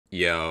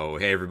Yo,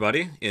 hey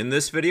everybody. In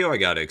this video I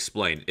gotta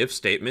explain if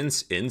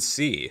statements in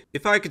C.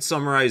 If I could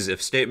summarize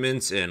if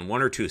statements in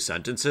one or two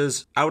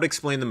sentences, I would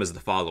explain them as the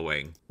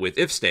following. With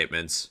if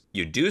statements,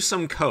 you do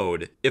some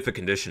code if a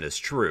condition is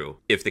true.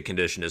 If the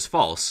condition is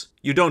false,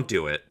 you don't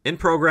do it. In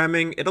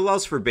programming, it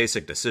allows for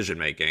basic decision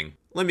making.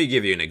 Let me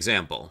give you an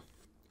example.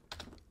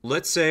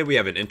 Let's say we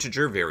have an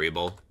integer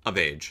variable of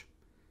age.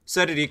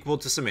 Set it equal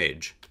to some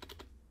age.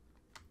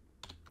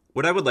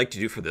 What I would like to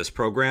do for this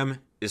program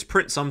is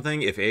print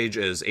something if age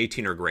is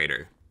 18 or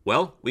greater.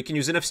 Well, we can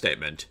use an if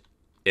statement.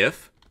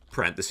 If,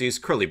 parentheses,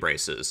 curly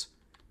braces.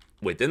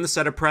 Within the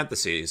set of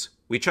parentheses,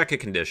 we check a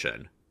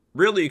condition.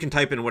 Really, you can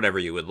type in whatever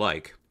you would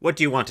like. What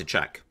do you want to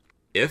check?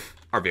 If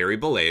our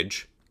variable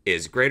age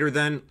is greater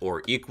than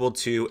or equal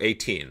to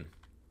 18.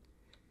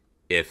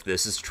 If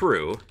this is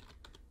true,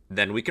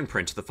 then we can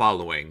print the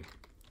following.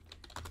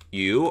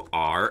 You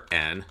are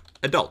an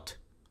adult.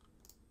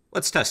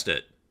 Let's test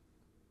it.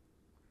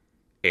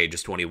 Age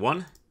is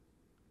 21.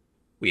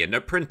 We end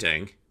up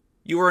printing,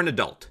 you are an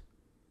adult.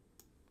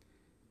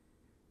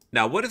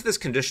 Now, what if this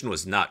condition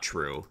was not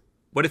true?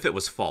 What if it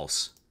was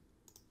false?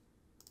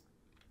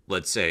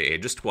 Let's say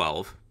age is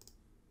 12.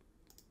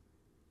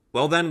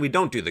 Well, then we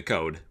don't do the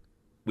code.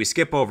 We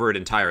skip over it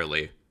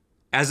entirely,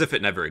 as if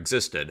it never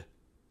existed.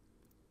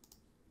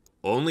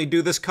 Only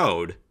do this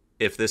code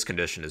if this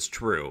condition is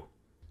true.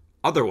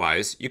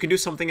 Otherwise, you can do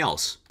something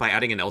else by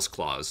adding an else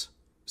clause.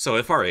 So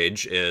if our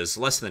age is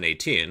less than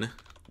 18,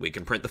 we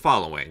can print the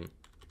following.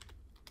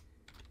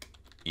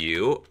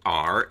 You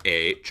are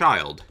a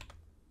child.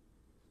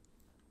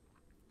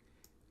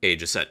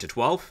 Age is set to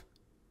 12.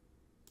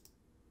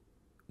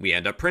 We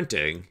end up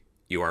printing,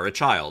 you are a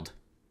child.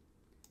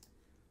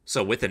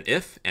 So with an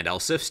if and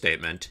else if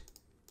statement,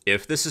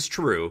 if this is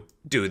true,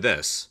 do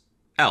this.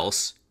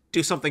 Else,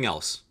 do something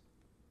else.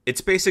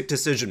 It's basic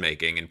decision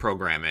making in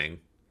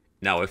programming.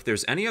 Now, if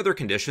there's any other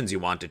conditions you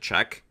want to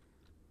check,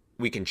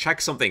 we can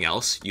check something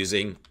else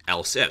using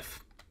else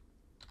if.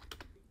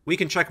 We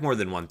can check more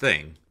than one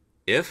thing.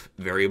 If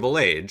variable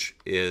age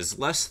is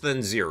less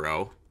than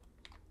 0,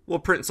 we'll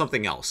print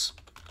something else.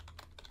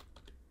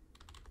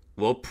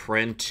 We'll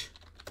print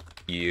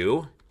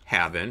you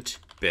haven't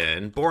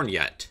been born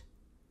yet.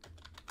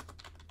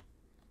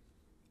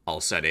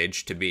 I'll set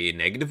age to be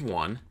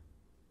 -1.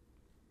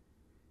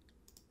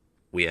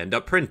 We end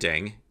up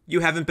printing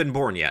you haven't been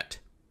born yet.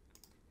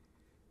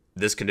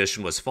 This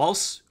condition was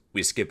false,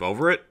 we skip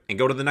over it and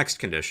go to the next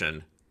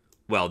condition.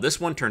 Well, this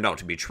one turned out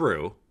to be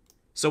true,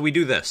 so we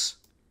do this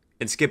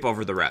and skip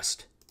over the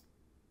rest.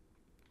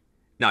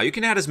 Now, you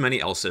can add as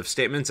many else if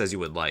statements as you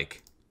would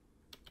like.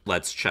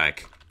 Let's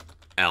check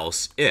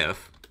else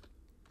if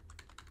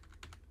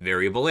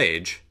variable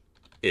age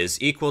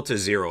is equal to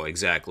 0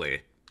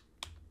 exactly.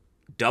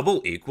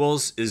 Double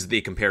equals is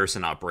the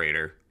comparison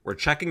operator. We're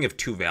checking if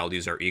two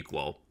values are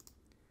equal.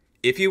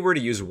 If you were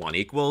to use 1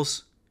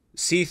 equals,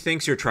 C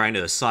thinks you're trying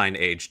to assign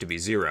age to be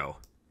 0.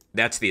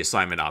 That's the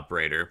assignment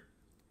operator.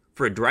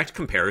 For a direct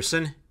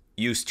comparison,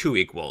 use 2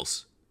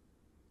 equals.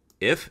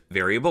 If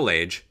variable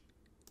age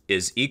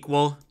is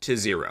equal to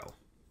 0.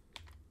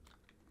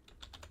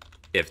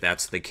 If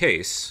that's the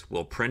case,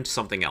 we'll print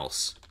something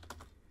else.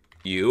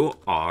 You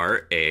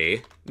are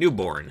a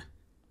newborn.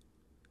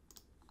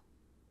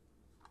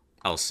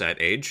 I'll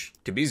set age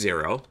to be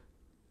 0.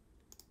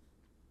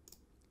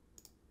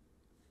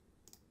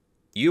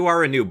 You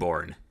are a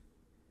newborn.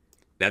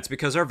 That's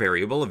because our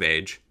variable of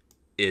age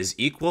is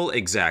equal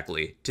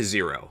exactly to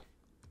 0.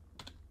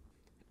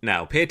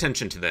 Now, pay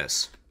attention to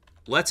this.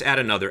 Let's add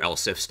another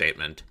else if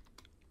statement.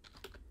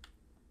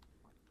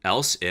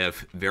 Else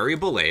if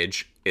variable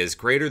age is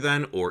greater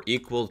than or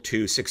equal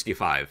to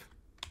 65.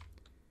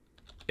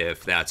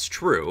 If that's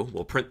true,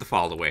 we'll print the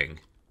following.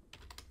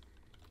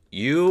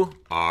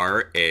 You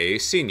are a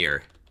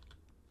senior.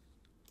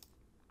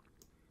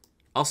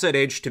 I'll set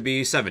age to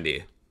be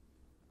 70.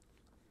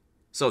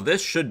 So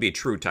this should be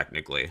true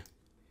technically.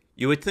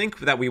 You would think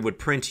that we would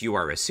print you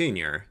are a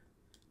senior,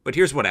 but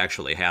here's what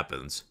actually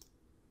happens.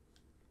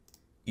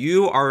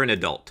 You are an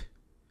adult.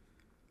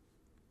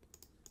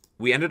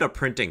 We ended up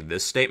printing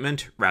this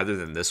statement rather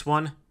than this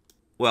one.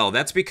 Well,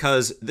 that's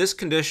because this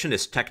condition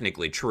is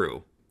technically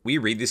true. We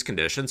read these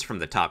conditions from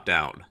the top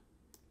down.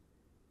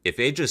 If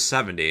age is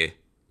 70,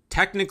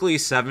 technically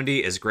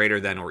 70 is greater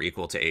than or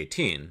equal to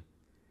 18.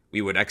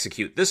 We would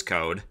execute this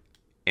code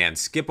and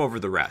skip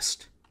over the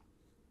rest.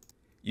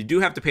 You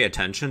do have to pay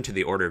attention to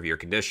the order of your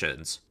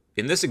conditions.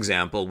 In this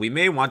example, we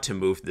may want to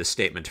move this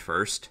statement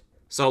first,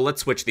 so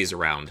let's switch these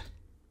around.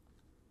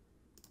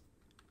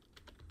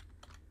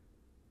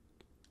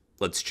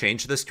 Let's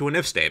change this to an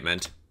if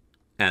statement,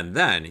 and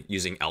then,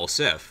 using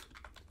else if,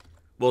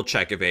 we'll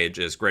check if age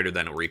is greater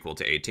than or equal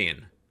to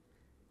 18.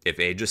 If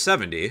age is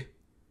 70,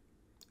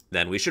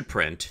 then we should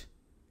print,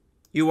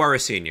 you are a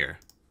senior.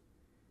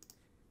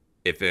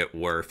 If it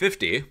were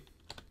 50,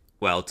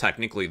 well,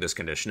 technically this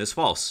condition is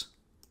false.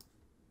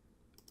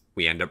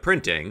 We end up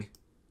printing,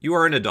 you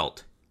are an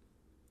adult.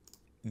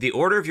 The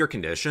order of your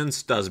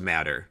conditions does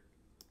matter.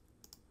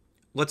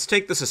 Let's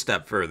take this a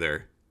step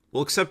further.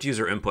 We'll accept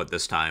user input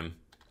this time.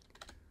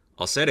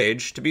 I'll set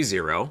age to be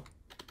 0.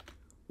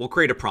 We'll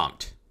create a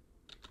prompt.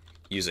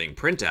 Using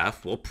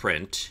printf, we'll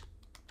print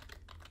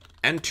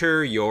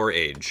enter your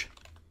age.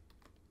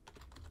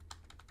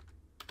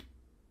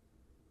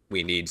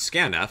 We need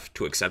scanf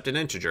to accept an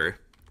integer.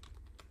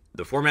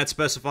 The format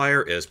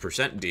specifier is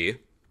 %d.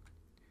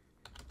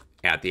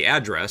 At the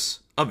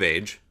address of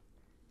age,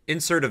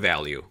 insert a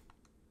value.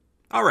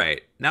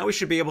 Alright, now we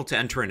should be able to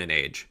enter in an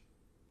age.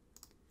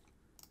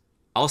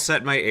 I'll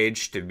set my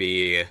age to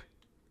be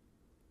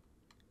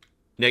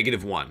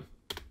 -1.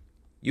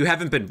 You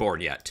haven't been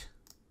born yet.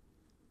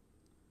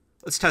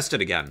 Let's test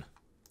it again.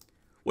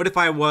 What if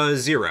I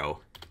was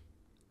 0?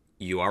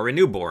 You are a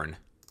newborn.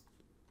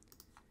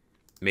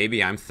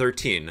 Maybe I'm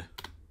 13.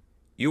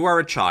 You are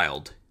a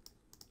child.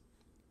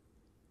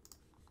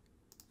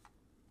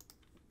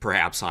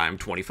 Perhaps I'm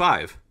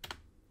 25.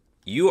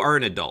 You are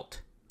an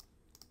adult.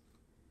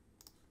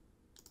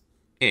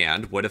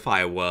 And what if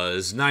I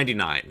was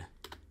 99?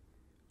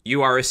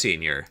 You are a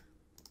senior.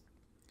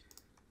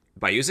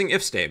 By using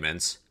if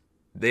statements,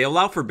 they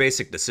allow for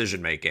basic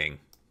decision making.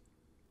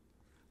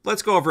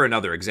 Let's go over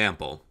another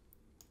example.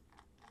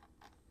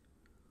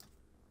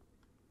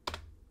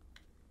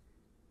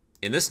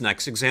 In this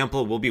next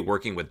example, we'll be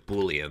working with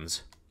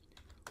booleans.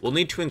 We'll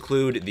need to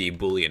include the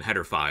boolean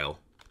header file.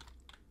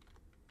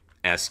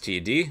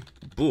 std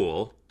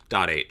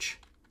bool.h.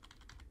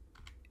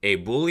 A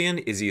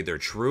boolean is either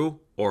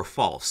true or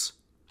false.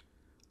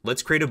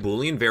 Let's create a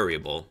boolean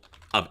variable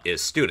of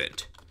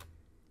isStudent.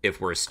 If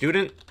we're a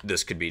student,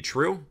 this could be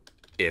true.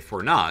 If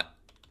we're not,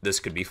 this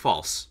could be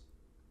false.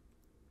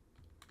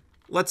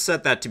 Let's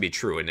set that to be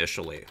true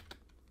initially.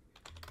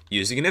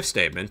 Using an if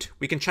statement,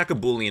 we can check a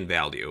boolean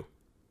value.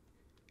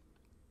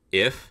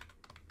 If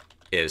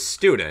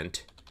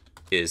isStudent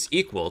is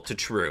equal to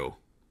true,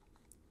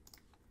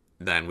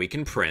 then we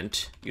can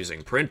print,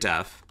 using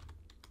printf,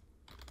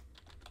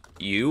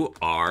 you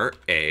are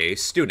a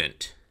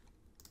student.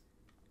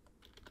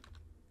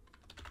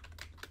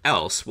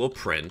 Else we'll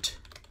print,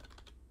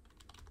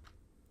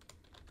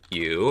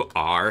 you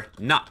are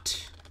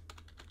not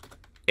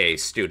a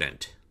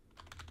student.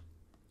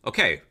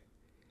 Okay,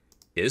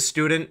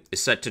 isStudent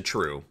is set to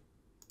true.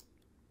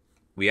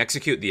 We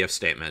execute the if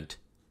statement.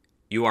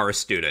 You are a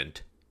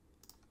student.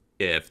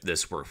 If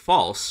this were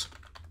false,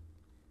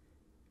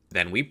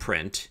 then we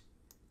print,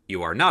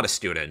 you are not a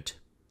student.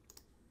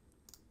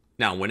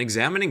 Now, when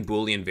examining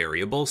Boolean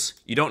variables,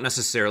 you don't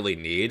necessarily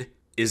need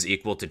is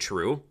equal to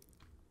true.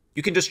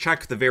 You can just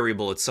check the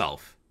variable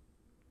itself,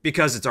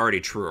 because it's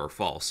already true or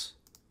false.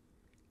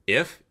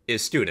 If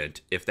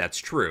isStudent, if that's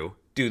true,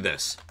 do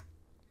this.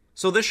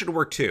 So this should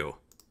work too.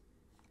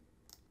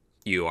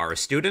 You are a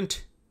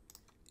student.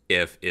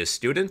 If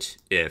isStudent,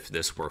 if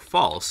this were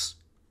false,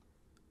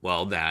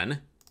 well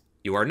then,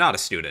 you are not a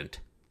student.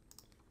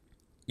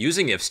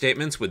 Using if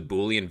statements with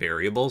Boolean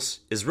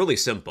variables is really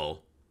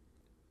simple.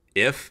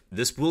 If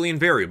this Boolean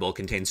variable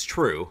contains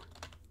true,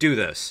 do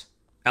this.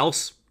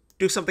 Else,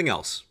 do something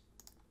else.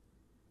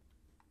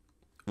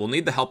 We'll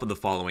need the help of the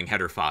following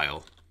header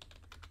file.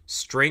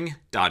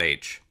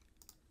 string.h.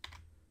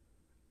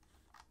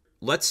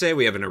 Let's say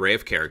we have an array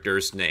of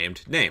characters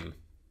named name.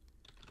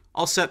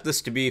 I'll set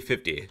this to be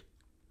 50.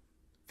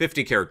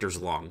 50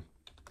 characters long.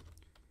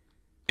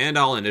 And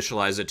I'll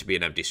initialize it to be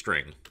an empty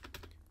string.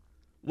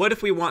 What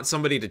if we want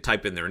somebody to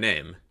type in their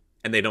name,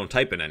 and they don't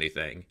type in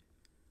anything?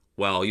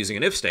 Well, using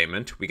an if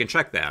statement, we can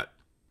check that.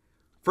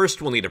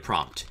 First, we'll need a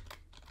prompt.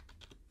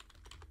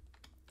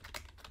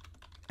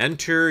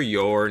 Enter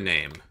your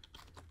name.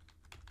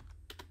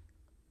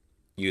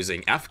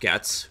 Using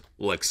fgets,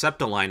 we'll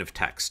accept a line of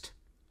text,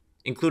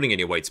 including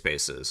any white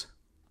spaces.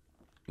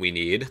 We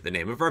need the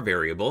name of our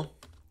variable,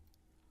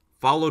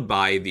 followed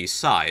by the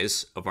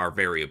size of our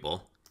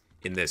variable,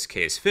 in this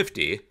case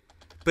 50,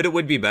 but it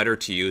would be better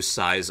to use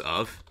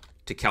sizeof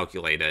to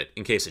calculate it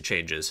in case it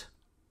changes.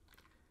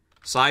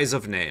 Size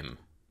of name,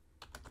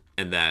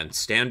 and then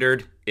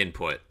standard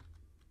input.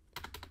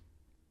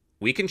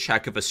 We can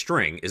check if a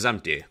string is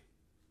empty.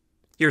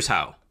 Here's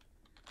how.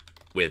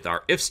 With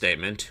our if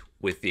statement,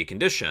 with the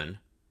condition,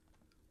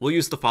 we'll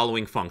use the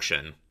following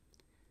function.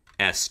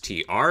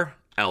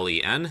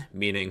 strlen,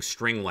 meaning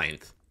string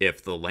length.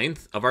 If the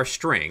length of our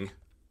string,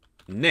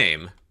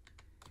 name,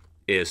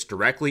 is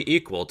directly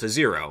equal to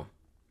 0,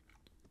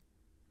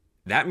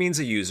 that means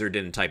a user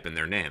didn't type in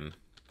their name.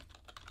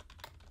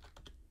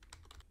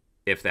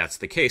 If that's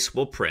the case,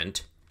 we'll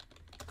print,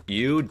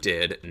 you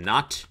did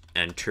not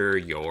enter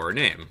your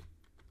name.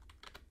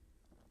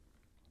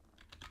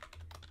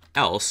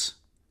 Else,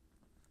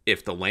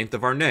 if the length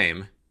of our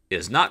name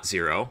is not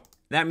 0,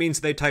 that means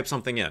they typed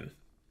something in.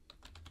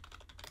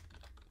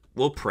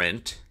 We'll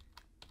print,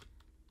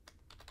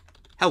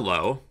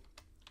 hello,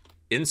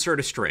 insert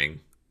a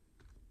string,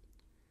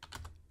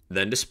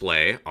 then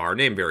display our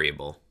name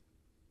variable.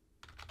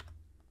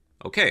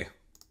 Okay,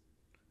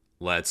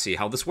 let's see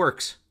how this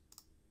works.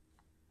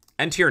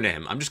 Enter your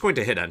name. I'm just going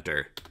to hit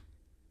enter.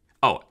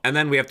 Oh, and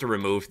then we have to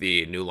remove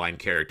the new line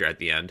character at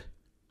the end.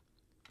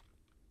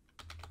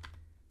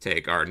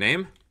 Take our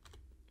name,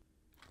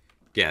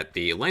 get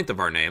the length of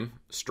our name,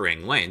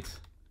 string length,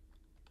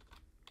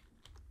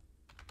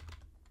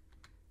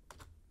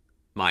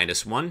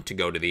 -1 to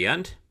go to the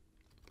end,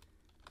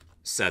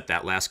 set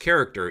that last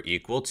character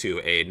equal to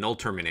a null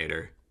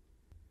terminator,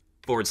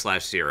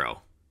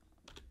 /0.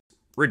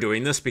 We're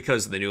doing this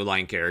because the new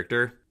line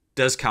character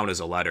does count as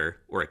a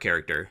letter or a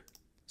character,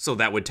 so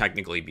that would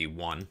technically be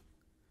 1.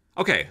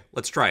 Okay,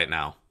 let's try it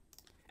now.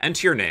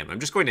 Enter your name. I'm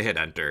just going to hit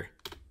enter.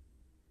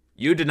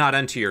 You did not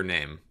enter your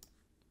name.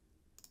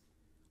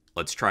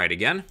 Let's try it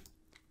again.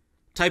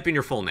 Type in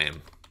your full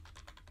name.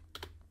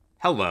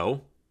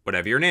 Hello,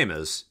 whatever your name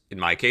is. In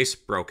my case,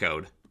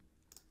 brocode.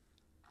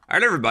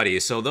 Alright everybody,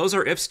 so those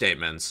are if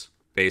statements.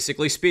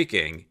 Basically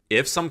speaking,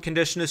 if some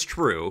condition is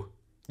true,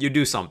 you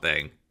do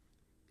something.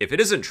 If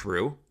it isn't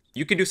true,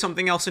 you can do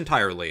something else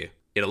entirely.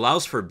 It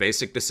allows for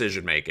basic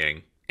decision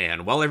making.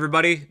 And well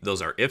everybody,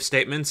 those are if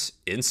statements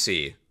in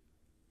C.